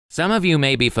Some of you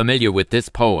may be familiar with this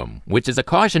poem, which is a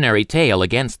cautionary tale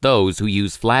against those who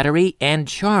use flattery and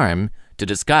charm to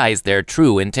disguise their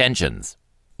true intentions.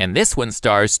 And this one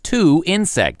stars two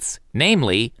insects,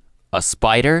 namely, a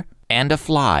spider and a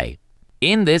fly.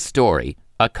 In this story,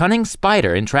 a cunning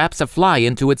spider entraps a fly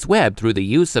into its web through the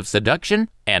use of seduction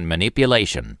and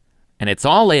manipulation. And it's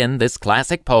all in this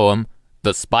classic poem,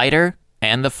 The Spider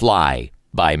and the Fly,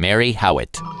 by Mary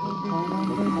Howitt.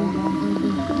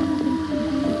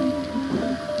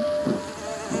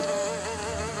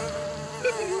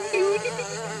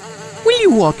 "Will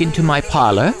you walk into my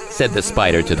parlor?" said the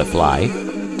spider to the fly.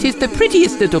 "'Tis the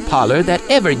prettiest little parlor that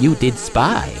ever you did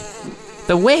spy.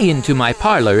 The way into my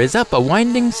parlor is up a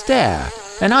winding stair,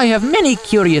 and I have many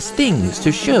curious things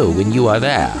to show when you are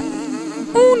there."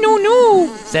 "Oh, no, no,"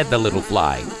 said the little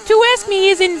fly. "To ask me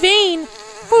is in vain,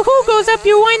 for who goes up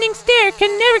your winding stair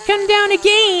can never come down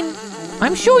again."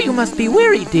 "I'm sure you must be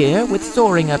weary, dear, with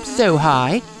soaring up so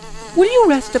high. Will you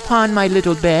rest upon my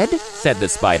little bed?" said the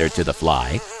spider to the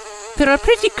fly. "There are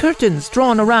pretty curtains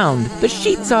drawn around, the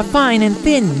sheets are fine and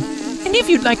thin, and if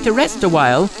you'd like to rest a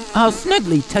while, I'll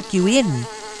snugly tuck you in."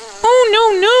 "Oh, no,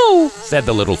 no," said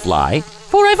the little fly.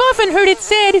 "For I've often heard it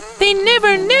said, they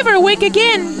never, never wake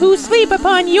again who sleep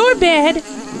upon your bed."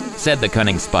 Said the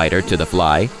cunning spider to the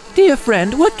fly. "Dear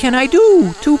friend, what can I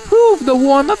do to prove the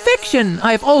warm affection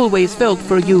I've always felt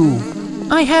for you?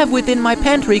 I have within my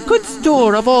pantry good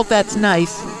store of all that's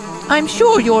nice. I'm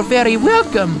sure you're very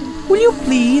welcome. Will you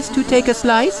please to take a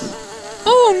slice?"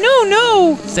 "Oh, no,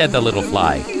 no," said the little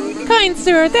fly. "Kind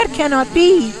sir, that cannot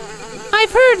be.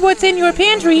 I've heard what's in your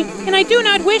pantry, and I do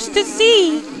not wish to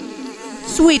see."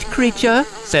 "Sweet creature,"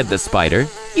 said the spider,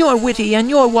 "you're witty and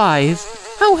you're wise.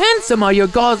 How handsome are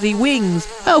your gauzy wings,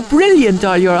 how brilliant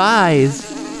are your eyes.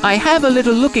 I have a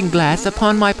little looking glass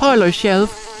upon my parlor shelf.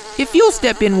 If you'll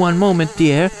step in one moment,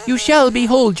 dear, you shall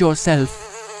behold yourself."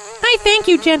 "I thank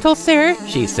you, gentle sir,"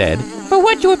 she said, "for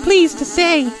what you're pleased to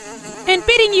say. And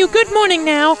bidding you good morning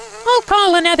now, I'll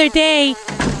call another day."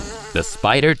 The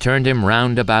spider turned him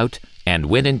round about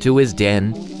and went into his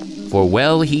den, for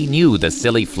well he knew the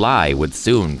silly fly would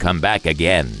soon come back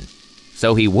again.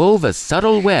 So he wove a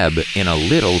subtle web in a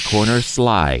little corner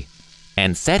sly,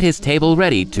 and set his table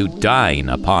ready to dine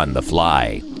upon the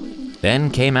fly. Then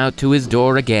came out to his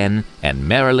door again, and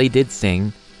merrily did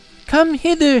sing, "Come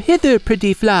hither, hither,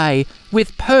 pretty fly,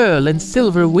 with pearl and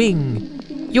silver wing.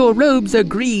 Your robes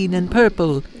are green and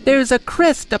purple, there's a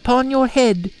crest upon your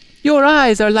head. Your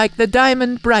eyes are like the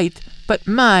diamond bright, but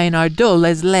mine are dull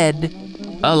as lead."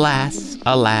 Alas,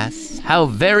 alas, how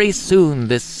very soon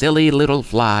this silly little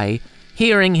fly,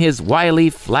 hearing his wily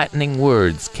flattening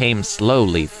words, came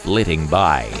slowly flitting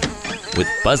by. With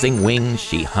buzzing wings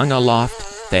she hung aloft,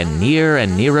 then near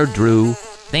and nearer drew,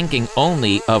 thinking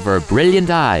only of her brilliant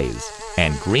eyes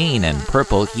and green and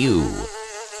purple hue.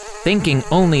 Thinking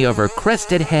only of her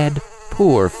crested head,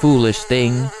 poor foolish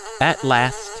thing, at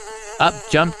last up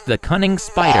jumped the cunning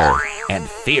spider and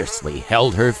fiercely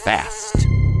held her fast.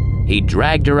 He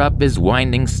dragged her up his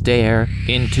winding stair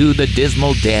into the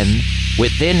dismal den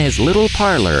within his little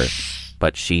parlor,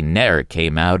 but she ne'er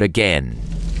came out again.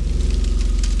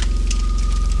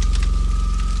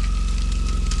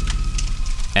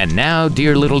 And now,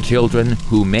 dear little children,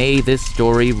 who may this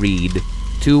story read,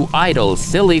 to idle,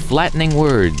 silly, flattening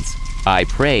words, I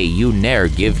pray you ne'er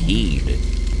give heed.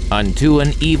 Unto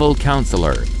an evil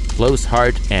counselor, close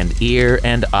heart and ear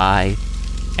and eye,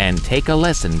 and take a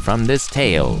lesson from this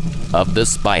tale of the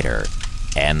spider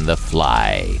and the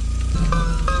fly.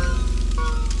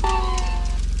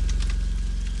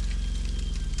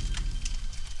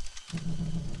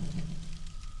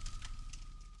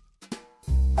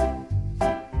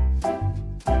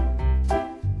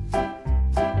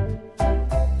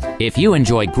 If you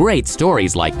enjoy great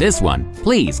stories like this one,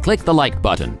 please click the like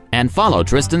button and follow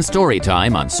Tristan's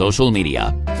Storytime on social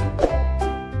media.